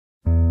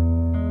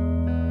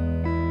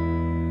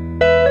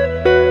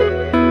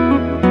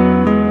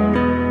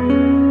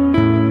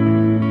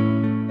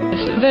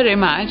very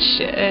much.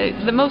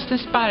 The most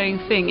inspiring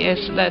thing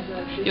is that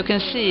you can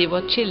see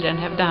what children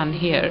have done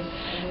here.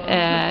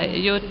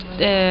 You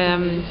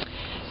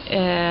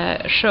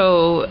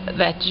show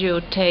that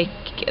you take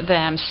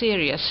them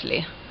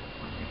seriously.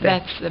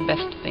 That's the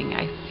best thing,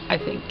 I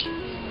think.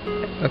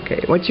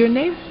 Okay, what's your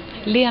name?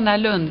 Lena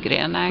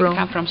Lundgren. I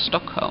come from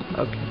Stockholm.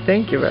 Okay,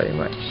 thank you very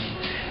much.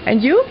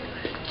 And you?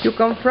 You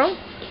come from?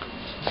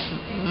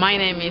 My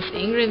name is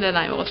Ingrid and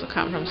I also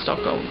come from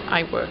Stockholm.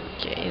 I work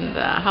in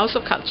the House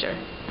of Culture.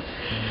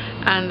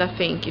 And I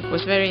think it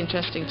was very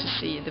interesting to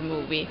see the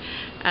movie,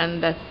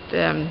 and that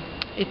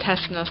it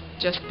has not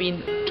just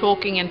been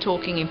talking and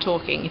talking and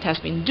talking. It has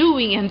been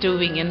doing and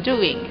doing and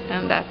doing,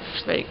 and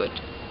that's very good.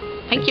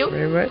 Thank you.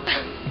 Very much.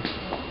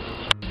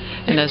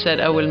 And I said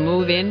I will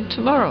move in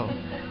tomorrow.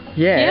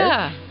 Yes.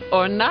 Yeah.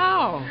 Or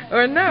now.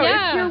 Or now.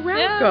 Yeah. You're welcome.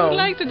 Yeah, I would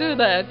like to do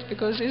that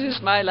because this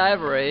is my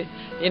library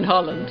in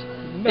Holland.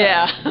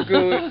 That's yeah.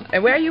 Good.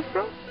 And where are you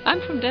from?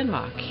 I'm from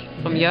Denmark.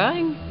 From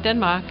Jørgen,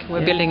 Denmark.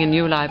 We're building a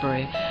new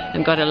library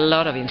and got a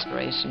lot of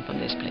inspiration from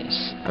this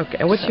place. Okay.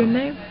 And what's your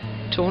name?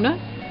 Tone.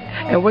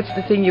 And what's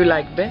the thing you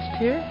like best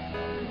here?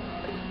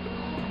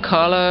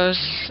 Colors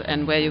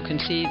and where you can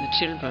see the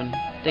children.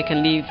 They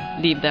can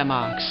leave their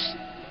marks.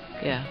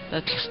 Yeah,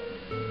 that's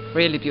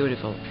really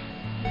beautiful.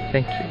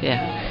 Thank you.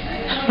 Yeah.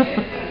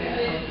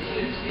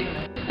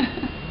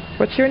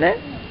 What's your name?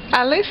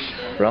 Alice.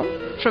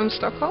 From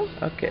Stockholm.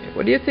 Okay.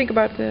 What do you think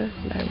about the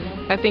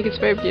library? I think it's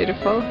very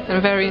beautiful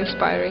and very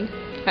inspiring.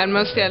 And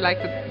mostly I like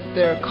that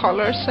there are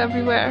colors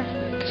everywhere,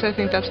 because I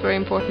think that's very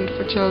important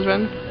for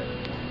children.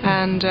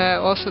 And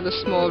also the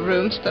small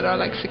rooms that are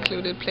like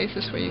secluded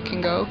places where you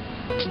can go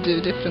to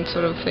do different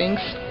sort of things.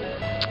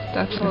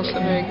 That's also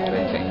very good,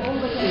 I think.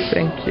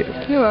 Thank you.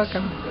 You're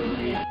welcome.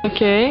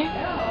 Okay.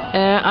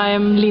 I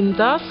am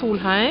Linda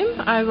Solheim.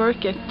 I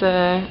work at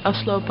the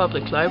Oslo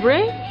Public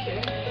Library.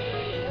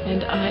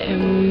 And I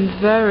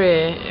am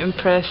very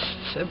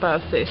impressed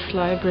about this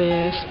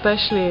library,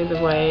 especially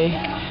the way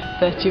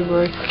that you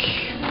work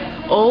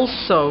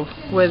also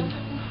with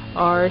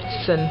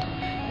arts and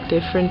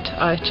different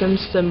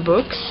items and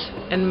books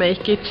and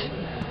make it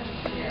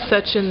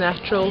such a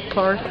natural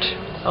part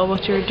of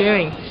what you're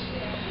doing.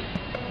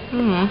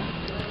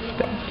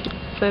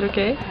 Is that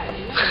okay?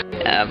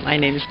 My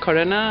name is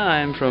Korena.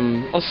 I'm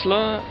from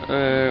Oslo,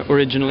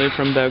 originally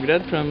from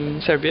Belgrade,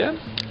 from Serbia.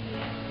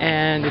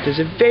 And it is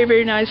a very,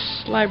 very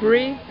nice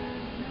library.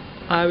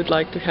 I would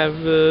like to have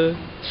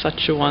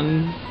such a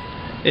one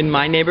in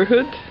my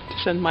neighborhood to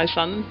send my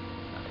son.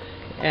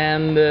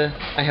 And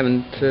I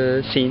haven't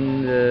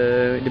seen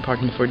the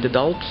department for the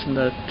adults,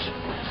 but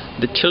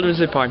the children's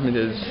department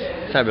is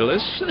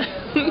fabulous.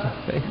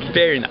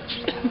 Very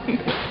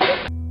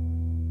nice.